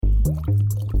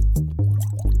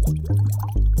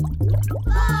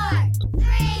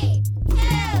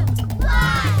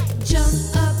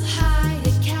Jump up high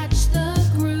to catch the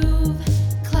groove.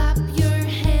 Clap your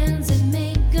hands and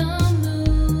make a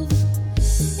move.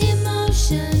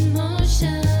 Emotion,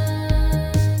 motion.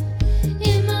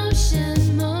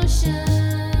 Emotion,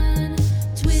 motion.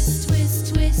 Twist,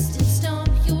 twist, twist and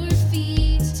stomp your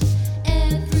feet.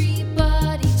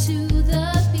 Everybody to the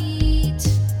beat.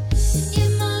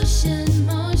 Emotion,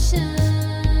 motion.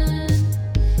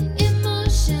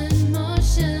 Emotion,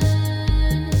 motion.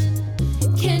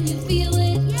 Can you feel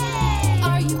it? Yeah!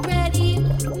 Are you ready?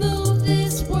 Move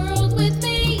this world with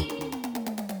me.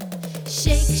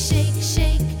 Shake, shake,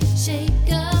 shake, shake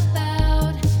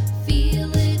about.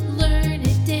 Feel it, learn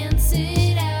it, dance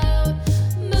it out.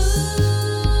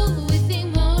 Move with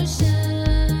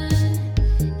emotion.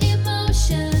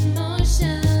 Emotion,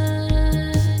 motion.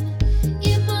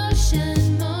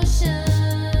 Emotion, motion.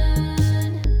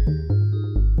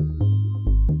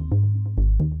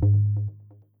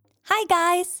 Hi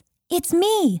guys, it's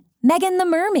me, Megan the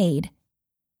Mermaid.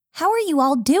 How are you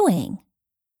all doing?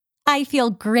 I feel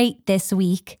great this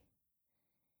week.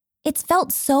 It's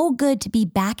felt so good to be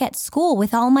back at school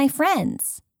with all my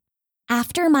friends.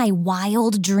 After my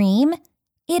wild dream,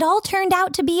 it all turned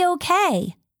out to be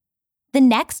okay. The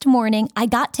next morning, I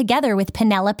got together with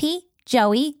Penelope,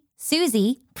 Joey,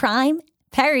 Susie, Prime,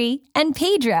 Perry, and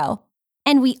Pedro.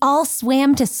 And we all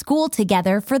swam to school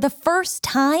together for the first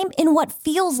time in what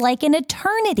feels like an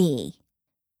eternity.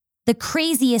 The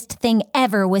craziest thing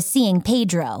ever was seeing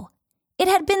Pedro. It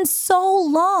had been so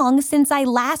long since I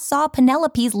last saw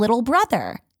Penelope's little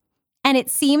brother. And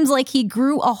it seems like he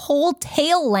grew a whole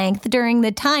tail length during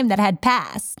the time that had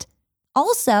passed.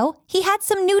 Also, he had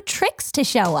some new tricks to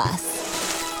show us.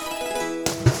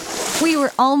 We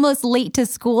were almost late to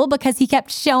school because he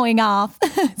kept showing off.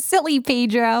 Silly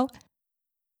Pedro.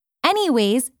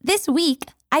 Anyways, this week,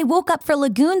 I woke up for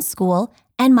lagoon school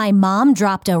and my mom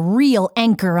dropped a real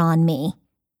anchor on me.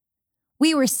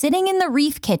 We were sitting in the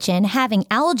reef kitchen having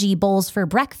algae bowls for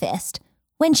breakfast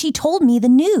when she told me the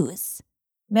news.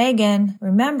 Megan,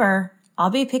 remember,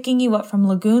 I'll be picking you up from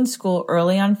lagoon school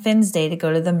early on Finn's Day to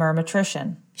go to the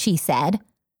mermatrician, she said.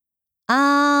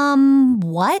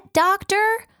 What,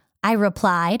 doctor? I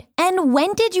replied. And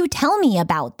when did you tell me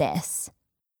about this?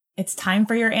 It's time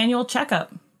for your annual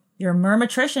checkup. Your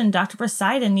mermatrician, Dr.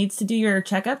 Poseidon, needs to do your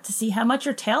checkup to see how much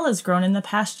your tail has grown in the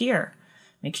past year.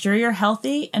 Make sure you're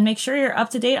healthy and make sure you're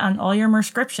up to date on all your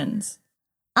prescriptions.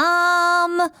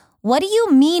 What do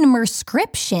you mean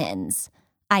prescriptions?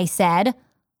 I said.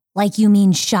 Like you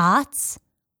mean shots?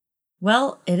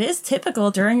 Well, it is typical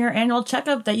during your annual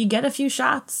checkup that you get a few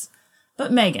shots.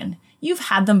 But Megan, you've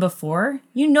had them before.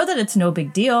 You know that it's no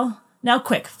big deal. Now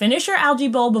quick, finish your algae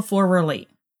bowl before we're late.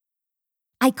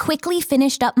 I quickly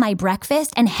finished up my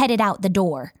breakfast and headed out the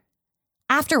door.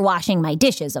 After washing my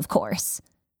dishes, of course.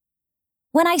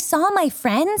 When I saw my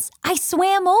friends, I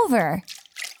swam over.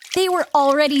 They were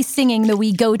already singing the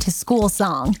We Go to School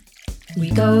song.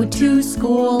 We go to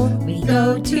school, we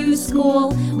go to school.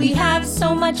 We have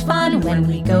so much fun when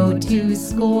we go to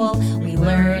school. We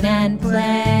learn and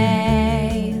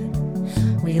play.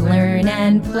 We learn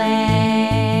and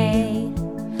play.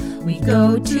 We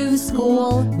go to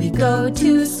school, we go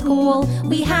to school.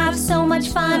 We have so much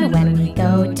fun when we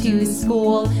go to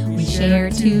school. We share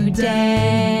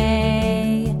today.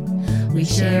 We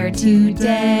share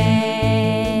today.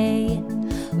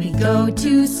 We go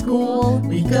to school,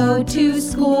 we go to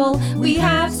school. We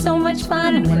have so much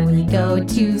fun when we go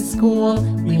to school.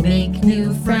 We make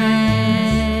new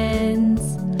friends.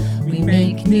 We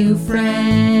make new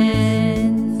friends.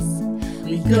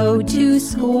 We go to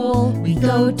school, we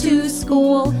go to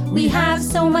school. We have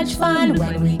so much fun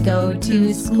when we go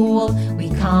to school. We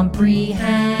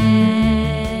comprehend,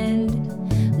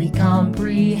 we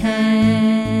comprehend.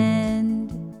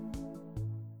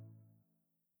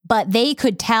 But they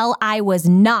could tell I was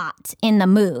not in the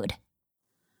mood.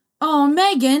 Oh,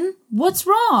 Megan, what's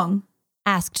wrong?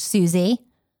 Asked Susie.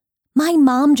 My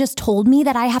mom just told me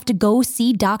that I have to go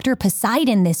see Dr.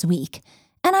 Poseidon this week.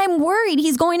 And I'm worried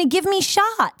he's going to give me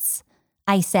shots,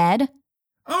 I said.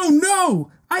 Oh no,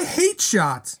 I hate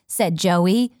shots, said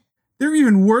Joey. They're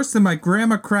even worse than my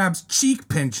Grandma Crab's cheek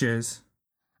pinches.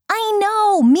 I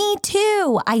know, me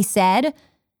too, I said.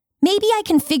 Maybe I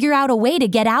can figure out a way to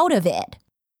get out of it.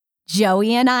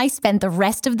 Joey and I spent the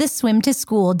rest of the swim to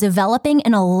school developing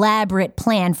an elaborate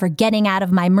plan for getting out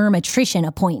of my mermatrician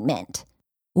appointment.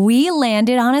 We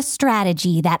landed on a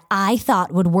strategy that I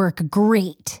thought would work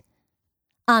great.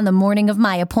 On the morning of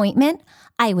my appointment,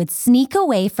 I would sneak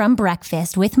away from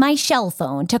breakfast with my shell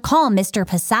phone to call Mr.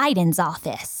 Poseidon's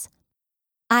office.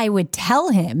 I would tell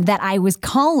him that I was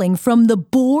calling from the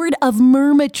Board of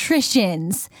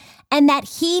Mermatricians and that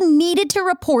he needed to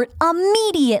report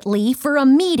immediately for a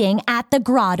meeting at the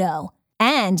grotto,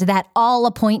 and that all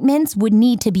appointments would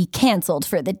need to be canceled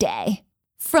for the day.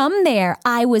 From there,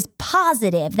 I was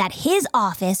positive that his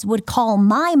office would call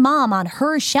my mom on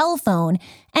her shell phone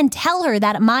and tell her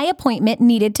that my appointment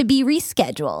needed to be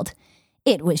rescheduled.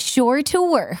 It was sure to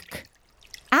work.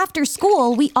 After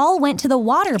school, we all went to the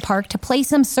water park to play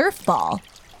some surf ball.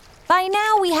 By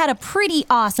now, we had a pretty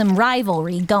awesome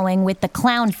rivalry going with the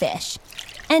clownfish,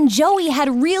 and Joey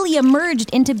had really emerged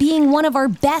into being one of our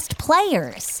best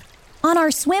players. On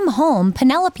our swim home,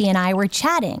 Penelope and I were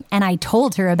chatting, and I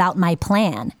told her about my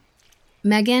plan.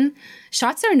 Megan,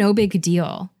 shots are no big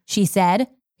deal, She said.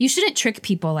 You shouldn't trick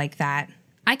people like that.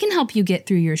 I can help you get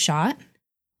through your shot.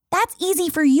 That's easy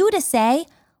for you to say.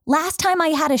 Last time I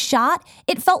had a shot,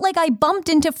 it felt like I bumped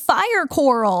into fire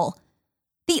coral.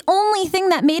 The only thing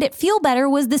that made it feel better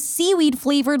was the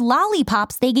seaweed-flavored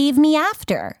lollipops they gave me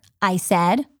after, I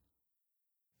said.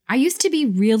 I used to be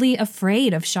really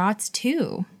afraid of shots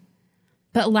too.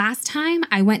 But last time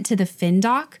I went to the fin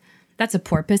doc, that's a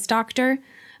porpoise doctor,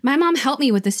 my mom helped me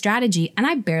with the strategy and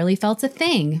I barely felt a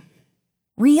thing.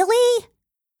 Really?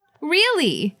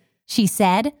 Really? She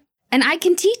said. And I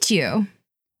can teach you.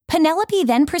 Penelope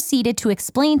then proceeded to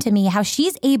explain to me how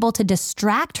she's able to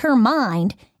distract her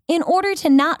mind in order to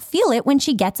not feel it when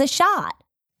she gets a shot.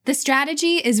 The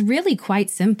strategy is really quite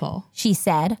simple, She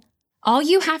said. All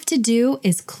you have to do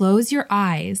is close your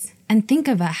eyes and think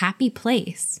of a happy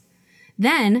place.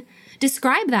 Then,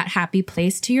 describe that happy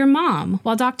place to your mom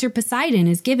while Dr. Poseidon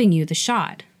is giving you the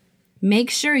shot. Make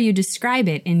sure you describe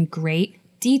it in great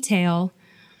detail.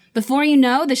 Before you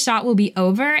know, the shot will be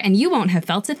over and you won't have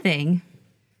felt a thing.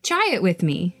 Try it with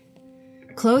me.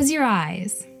 Close your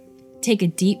eyes. Take a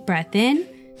deep breath in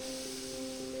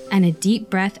and a deep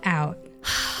breath out.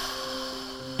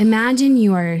 Imagine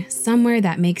you are somewhere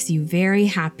that makes you very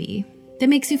happy, that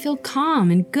makes you feel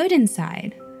calm and good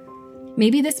inside.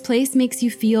 Maybe this place makes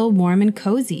you feel warm and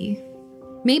cozy.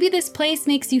 Maybe this place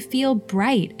makes you feel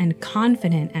bright and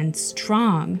confident and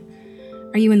strong.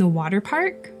 Are you in the water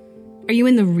park? Are you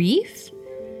in the reef?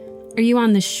 Are you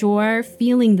on the shore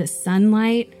feeling the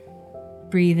sunlight?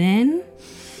 Breathe in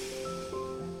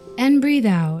and breathe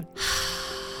out.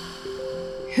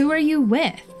 Who are you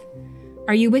with?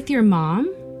 Are you with your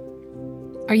mom?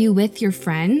 Are you with your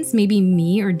friends, maybe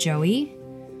me or Joey?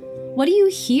 What do you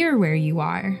hear where you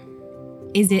are?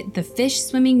 Is it the fish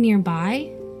swimming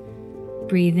nearby?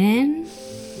 Breathe in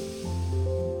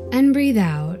and breathe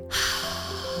out.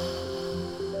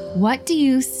 What do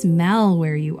you smell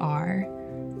where you are?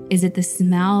 Is it the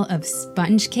smell of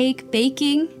sponge cake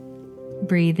baking?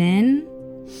 Breathe in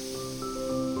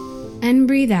and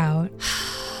breathe out.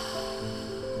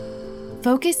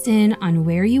 Focus in on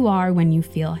where you are when you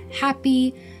feel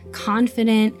happy,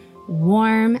 confident,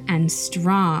 warm, and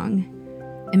strong.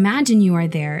 Imagine you are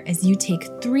there as you take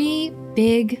 3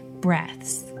 big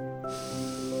breaths.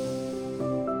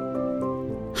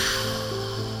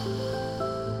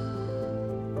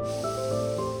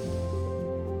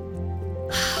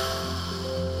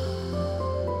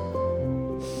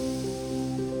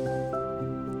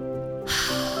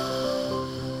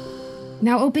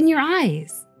 Now open your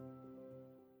eyes.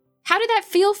 How did that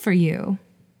feel for you?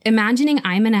 Imagining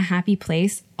I'm in a happy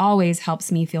place always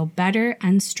helps me feel better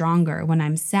and stronger when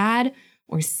I'm sad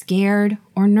or scared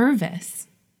or nervous.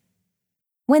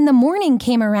 When the morning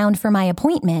came around for my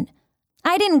appointment,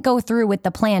 I didn't go through with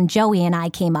the plan Joey and I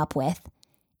came up with.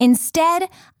 Instead,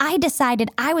 I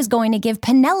decided I was going to give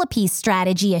Penelope's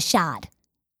strategy a shot.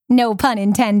 No pun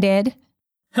intended,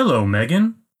 Hello,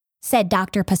 Megan. said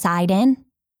Dr. Poseidon.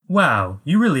 Wow,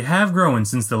 you really have grown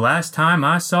since the last time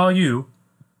I saw you.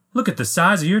 Look at the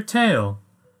size of your tail.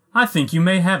 I think you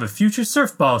may have a future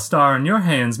surfball star in your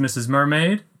hands, Mrs.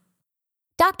 Mermaid.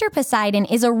 Dr. Poseidon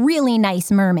is a really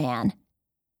nice merman.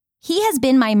 He has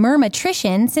been my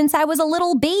mermatrician since I was a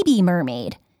little baby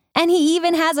mermaid. And he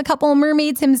even has a couple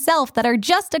mermaids himself that are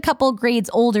just a couple grades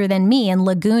older than me in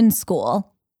lagoon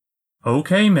school.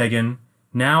 Okay, Megan.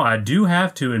 Now I do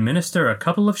have to administer a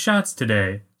couple of shots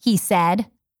today, He said.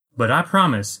 but I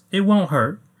promise it won't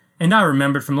hurt. And I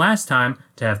remembered from last time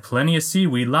to have plenty of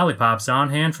seaweed lollipops on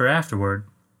hand for afterward.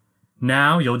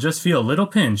 Now you'll just feel a little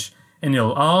pinch, and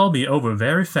it'll all be over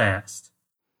very fast.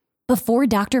 Before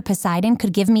Dr. Poseidon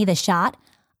could give me the shot,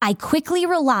 I quickly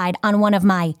relied on one of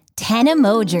my 10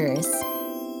 emojis.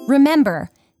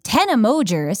 Remember, 10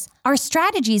 emojis are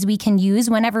strategies we can use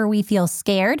whenever we feel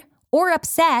scared or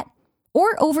upset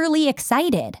or overly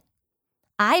excited.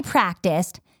 I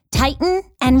practiced tighten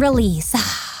and release.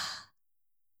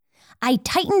 I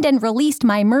tightened and released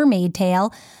my mermaid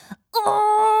tail.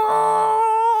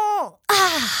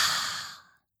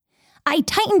 I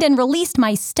tightened and released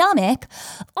my stomach.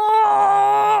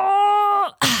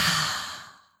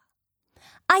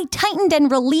 I tightened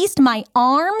and released my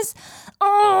arms.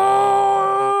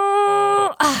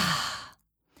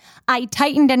 I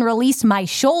tightened and released my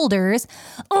shoulders.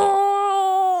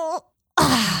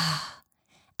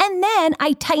 And then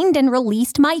I tightened and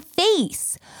released my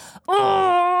face.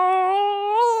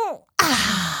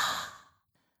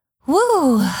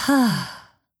 Woo!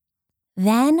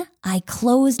 Then I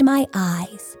closed my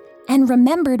eyes and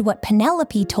remembered what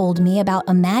Penelope told me about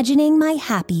imagining my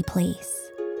happy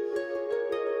place.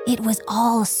 It was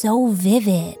all so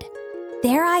vivid.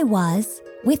 There I was,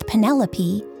 with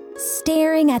Penelope,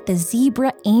 staring at the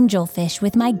zebra angelfish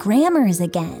with my grammars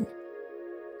again.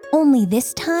 Only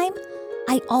this time,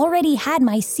 I already had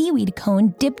my seaweed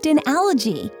cone dipped in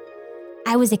algae.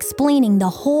 I was explaining the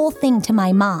whole thing to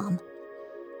my mom.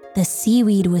 The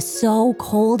seaweed was so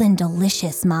cold and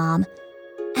delicious, Mom.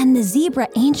 And the zebra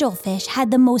angelfish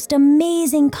had the most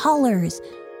amazing colors,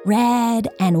 red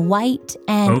and white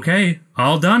and... Okay,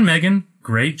 all done, Megan.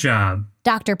 Great job.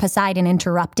 Dr. Poseidon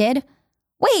interrupted.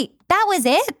 Wait, that was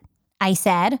it? I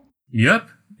said. Yep,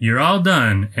 you're all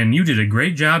done, and you did a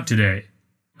great job today.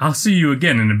 I'll see you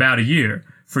again in about a year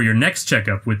for your next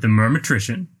checkup with the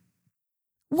mermatrician.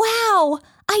 Wow,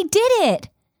 I did it!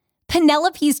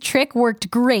 Penelope's trick worked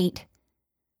great.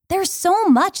 There's so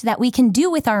much that we can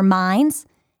do with our minds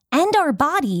and our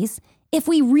bodies if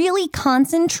we really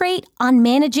concentrate on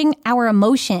managing our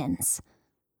emotions.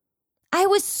 I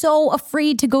was so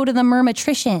afraid to go to the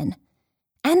mermatrician,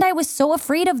 and I was so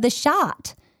afraid of the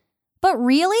shot. But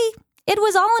really, it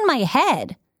was all in my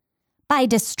head. By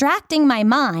distracting my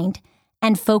mind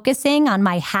and focusing on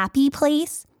my happy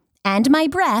place and my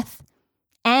breath,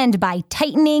 and by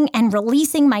tightening and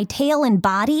releasing my tail and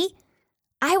body,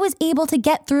 I was able to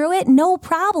get through it no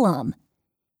problem.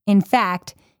 In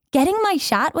fact, getting my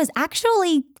shot was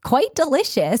actually quite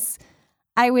delicious.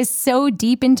 I was so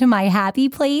deep into my happy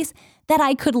place that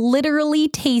I could literally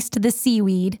taste the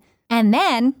seaweed. And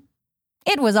then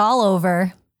it was all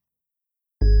over.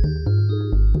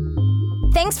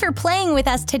 Thanks for playing with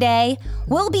us today.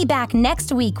 We'll be back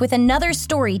next week with another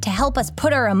story to help us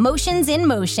put our emotions in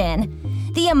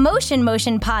motion. The Emotion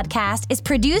Motion podcast is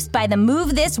produced by the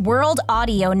Move This World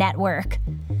Audio Network.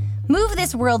 Move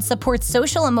This World supports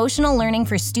social emotional learning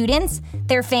for students,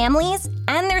 their families,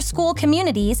 and their school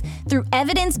communities through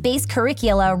evidence-based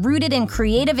curricula rooted in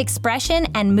creative expression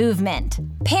and movement.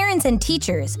 Parents and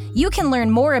teachers, you can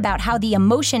learn more about how the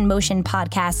Emotion Motion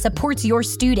podcast supports your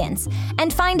students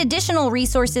and find additional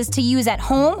resources to use at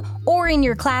home or in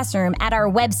your classroom at our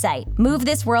website,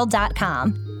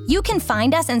 movethisworld.com. You can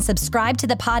find us and subscribe to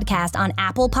the podcast on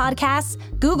Apple Podcasts,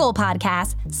 Google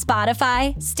Podcasts,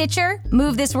 Spotify, Stitcher,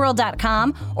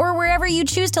 movethisworld.com, or wherever you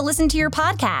choose to listen to your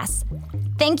podcasts.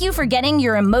 Thank you for getting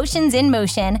your emotions in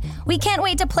motion. We can't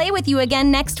wait to play with you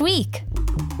again next week.